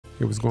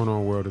Hey, what's going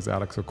on, world? It's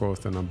Alex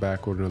Acosta, and I'm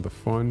back with another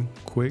fun,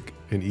 quick,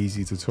 and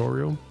easy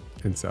tutorial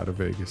inside of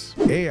Vegas.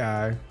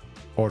 AI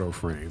Auto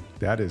Reframe.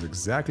 That is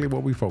exactly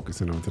what we're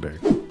focusing on today.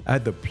 I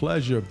had the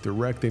pleasure of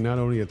directing not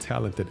only a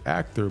talented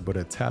actor, but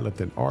a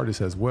talented artist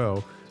as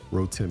well,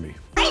 Rotimi.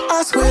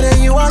 I swear that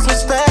you are so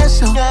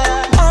special.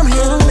 I'm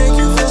here to make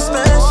you feel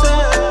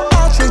special.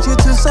 I'll treat you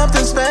to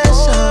something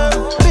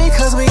special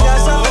because we got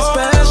something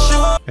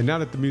special. And now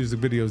that the music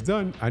video is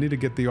done, I need to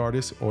get the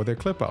artist or their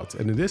clip outs.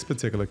 And in this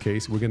particular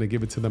case, we're gonna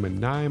give it to them in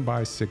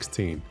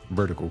 9:16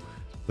 vertical.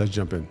 Let's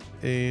jump in.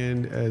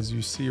 And as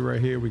you see right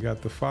here, we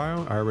got the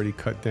file. I already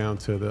cut down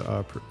to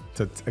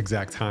the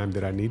exact time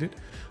that I needed.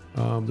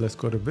 Let's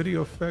go to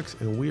video effects,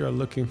 and we are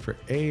looking for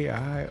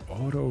AI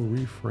Auto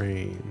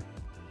Reframe.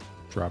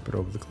 Drop it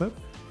over the clip.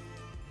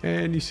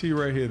 And you see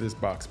right here, this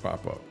box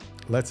pop up.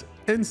 Let's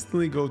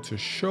instantly go to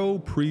show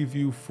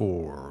preview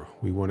 4.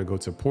 We want to go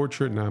to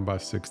portrait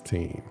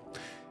 9:16.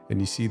 And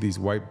you see these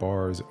white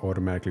bars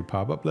automatically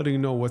pop up, letting you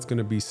know what's going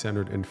to be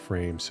centered in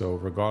frame. So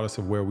regardless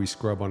of where we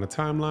scrub on the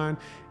timeline,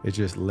 it's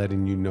just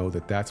letting you know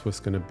that that's what's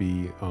going to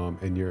be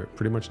and you're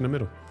pretty much in the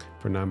middle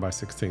for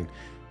 9:16.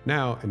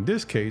 Now, in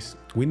this case,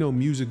 we know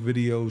music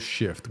videos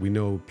shift. We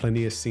know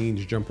plenty of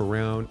scenes jump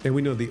around, and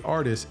we know the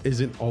artist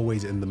isn't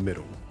always in the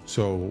middle.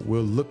 So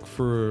we'll look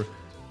for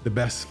the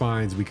best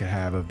finds we could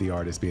have of the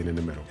artist being in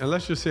the middle. And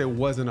let's just say it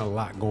wasn't a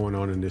lot going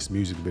on in this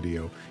music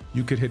video.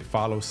 You could hit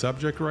follow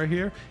subject right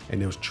here,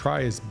 and it'll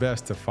try its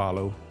best to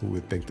follow who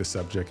would think the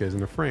subject is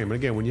in the frame. And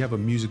again, when you have a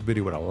music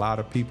video with a lot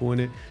of people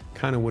in it,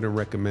 kind of wouldn't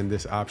recommend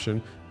this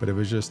option. But if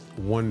it's just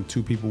 1,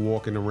 2 people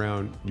walking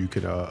around, you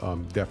could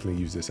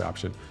definitely use this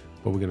option.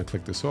 But we're gonna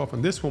click this off.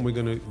 And this one, we're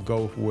gonna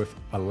go with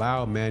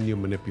allow manual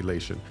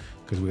manipulation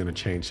because we're gonna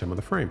change some of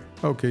the frame.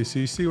 Okay, so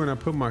you see when I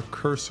put my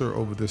cursor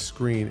over the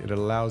screen, it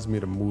allows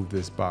me to move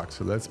this box.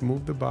 So let's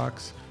move the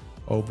box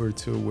over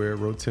to where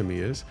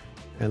Rotimi is.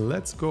 And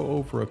let's go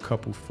over a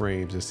couple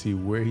frames and see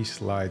where he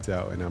slides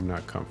out and I'm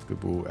not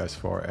comfortable as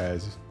far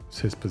as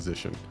his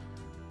position.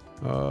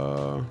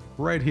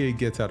 Right here, he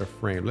gets out of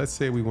frame. Let's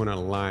say we want to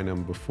align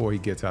him before he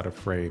gets out of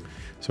frame.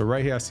 So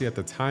right here, I see at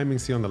the timing,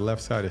 see on the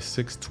left side is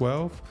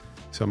 6:12.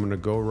 So I'm going to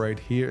go right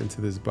here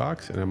into this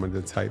box and I'm going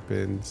to type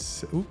in,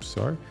 I'm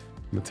going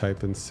to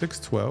type in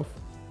 6:12,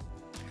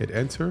 hit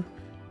enter.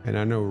 And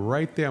I know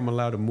right there, I'm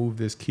allowed to move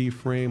this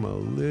keyframe a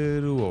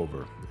little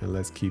over, and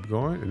let's keep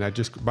going. And that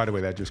just, by the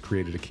way, that just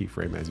created a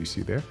keyframe as you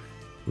see there.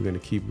 We're going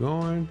to keep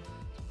going.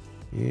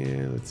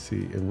 And let's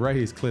see. And right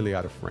here is clearly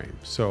out of frame.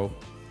 So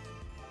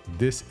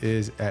this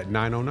is at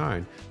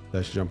 9:09.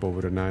 Let's jump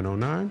over to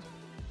 9:09.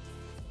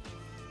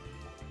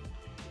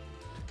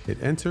 Hit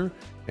enter,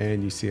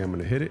 and you see I'm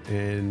gonna hit it,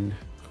 and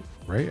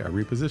right, I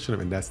reposition them,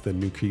 and that's the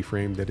new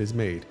keyframe that is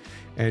made.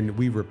 And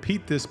we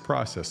repeat this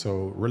process.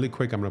 So really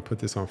quick, I'm gonna put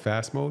this on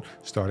fast mode,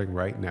 starting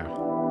right now.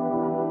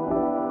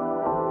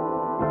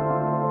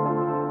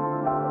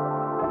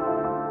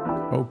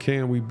 Okay,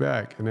 and we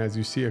back. And as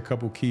you see, a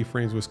couple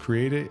keyframes was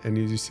created. And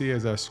as you see,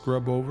 as I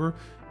scrub over,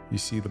 you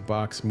see the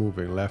box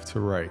moving left to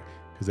right,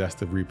 because that's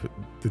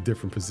the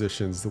different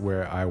positions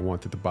where I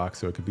wanted the box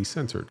so it could be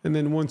centered. And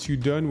then once you're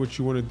done, what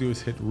you want to do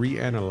is hit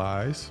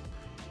reanalyze,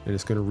 and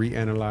it's going to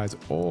reanalyze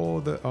all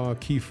the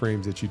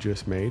keyframes that you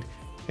just made.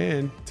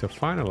 And to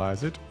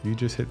finalize it, you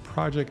just hit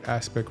project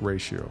aspect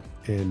ratio.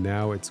 And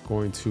now it's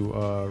going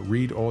to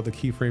read all the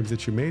keyframes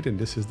that you made, and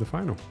this is the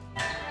final.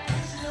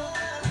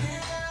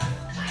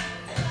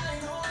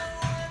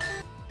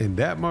 And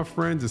that, my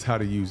friends, is how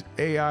to use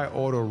AI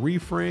Auto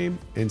Reframe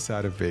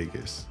inside of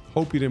Vegas.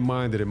 Hope you didn't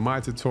mind that in my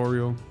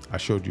tutorial, I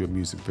showed you a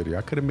music video.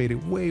 I could have made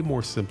it way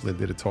more simple and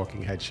did a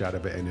talking headshot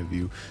of an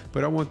interview,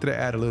 but I wanted to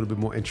add a little bit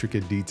more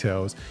intricate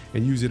details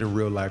and use it in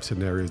real life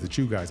scenarios that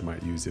you guys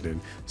might use it in.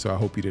 So I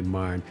hope you didn't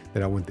mind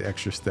that I went the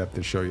extra step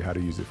to show you how to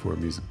use it for a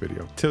music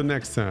video. Till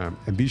next time,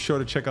 and be sure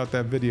to check out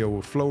that video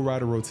with Flow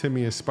Rider,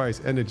 Rotimi, and Spice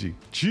Energy.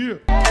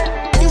 Cheer!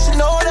 You should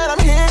know that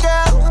I'm here,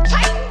 girl,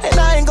 and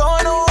I ain't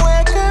going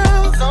nowhere, girl.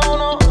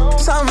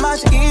 Something about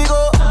your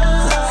ego,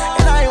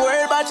 and I ain't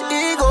worried about your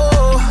ego.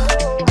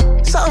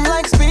 Something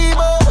like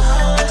speedball.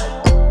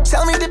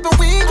 Tell me, dip and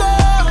we go.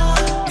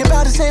 Get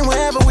about the same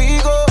wherever